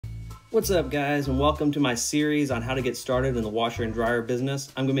What's up, guys, and welcome to my series on how to get started in the washer and dryer business.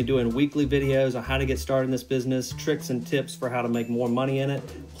 I'm going to be doing weekly videos on how to get started in this business, tricks and tips for how to make more money in it.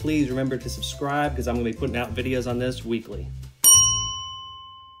 Please remember to subscribe because I'm going to be putting out videos on this weekly.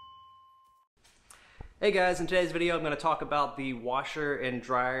 Hey guys, in today's video I'm going to talk about the washer and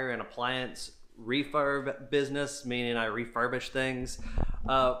dryer and appliance refurb business, meaning I refurbish things.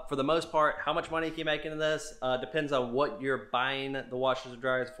 For the most part, how much money can you make in this depends on what you're buying the washers and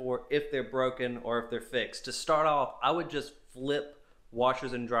dryers for, if they're broken or if they're fixed. To start off, I would just flip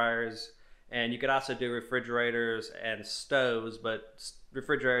washers and dryers, and you could also do refrigerators and stoves, but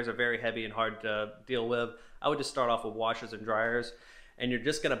refrigerators are very heavy and hard to deal with. I would just start off with washers and dryers, and you're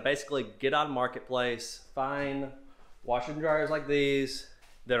just gonna basically get on Marketplace, find washers and dryers like these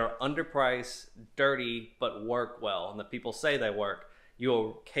that are underpriced, dirty, but work well, and the people say they work.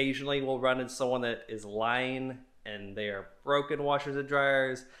 You occasionally will run into someone that is lying and they are broken washers and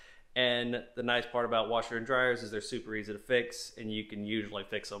dryers. And the nice part about washer and dryers is they're super easy to fix, and you can usually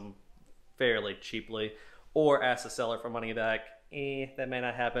fix them fairly cheaply, or ask the seller for money back. That may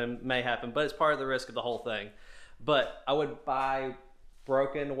not happen, may happen, but it's part of the risk of the whole thing. But I would buy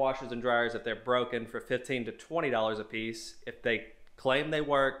broken washers and dryers if they're broken for $15 to $20 a piece. If they claim they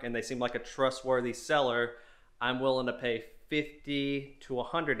work and they seem like a trustworthy seller, I'm willing to pay $50 to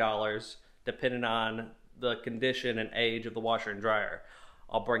 $100 depending on the condition and age of the washer and dryer.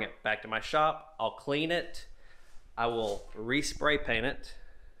 I'll bring it back to my shop, I'll clean it, I will respray paint it.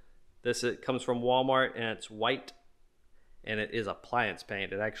 It comes from Walmart and it's white, and it is appliance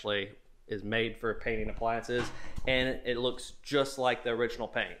paint. It actually is made for painting appliances, and it looks just like the original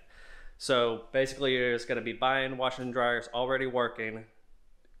paint. So basically you're just gonna be buying washers and dryers already working,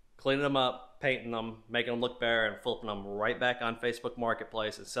 cleaning them up, painting them, making them look better, and flipping them right back on Facebook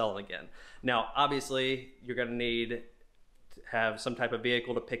Marketplace and selling again. Now, obviously, you're gonna need to have some type of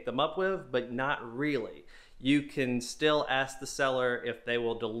vehicle to pick them up with, but not really. You can still ask the seller if they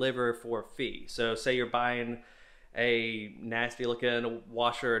will deliver for a fee. So say you're buying a nasty looking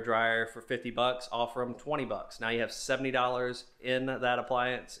washer or dryer for 50 bucks, offer them 20 bucks. Now you have $70 in that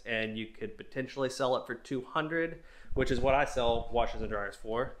appliance, and you could potentially sell it for 200, which is what I sell washers and dryers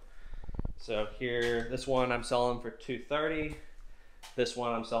for. So here, this one I'm selling for $230. This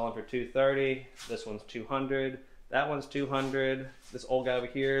one I'm selling for $230. This one's $200. That one's $200. This old guy over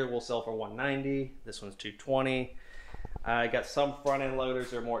here will sell for $190. This one's $220. I got some front end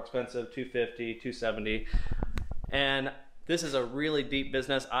loaders that are more expensive, $250, $270. And this is a really deep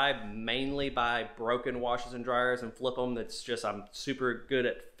business. I mainly buy broken washers and dryers and flip them. It's just, I'm super good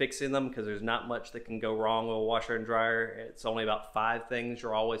at fixing them because there's not much that can go wrong with a washer and dryer. It's only about 5 things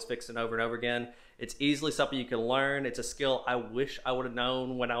you're always fixing over and over again. It's easily something you can learn. It's a skill I wish I would have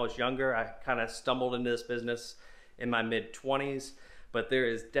known when I was younger. I kind of stumbled into this business in my mid-20s, but there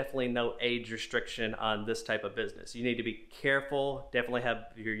is definitely no age restriction on this type of business. You need to be careful. Definitely have,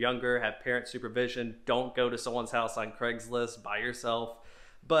 if you're younger, have parent supervision. Don't go to someone's house on Craigslist by yourself.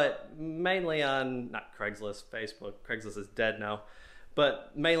 But mainly on, not Craigslist, Facebook. Craigslist is dead now.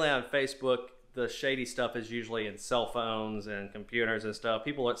 But mainly on Facebook, the shady stuff is usually in cell phones and computers and stuff.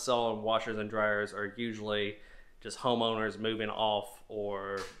 People that sell washers and dryers are usually just homeowners moving off,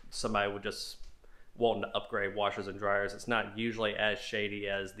 or somebody would just wanting to upgrade washers and dryers. It's not usually as shady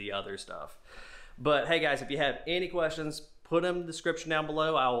as the other stuff. But hey guys, if you have any questions, put them in the description down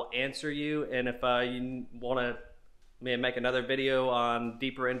below. I will answer you. And if you want to make another video on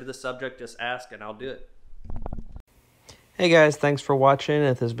deeper into the subject, just ask and I'll do it. Hey guys, thanks for watching.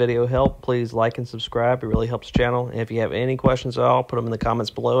 If this video helped, please like and subscribe. It really helps the channel. And if you have any questions at all, put them in the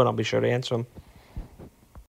comments below and I'll be sure to answer them.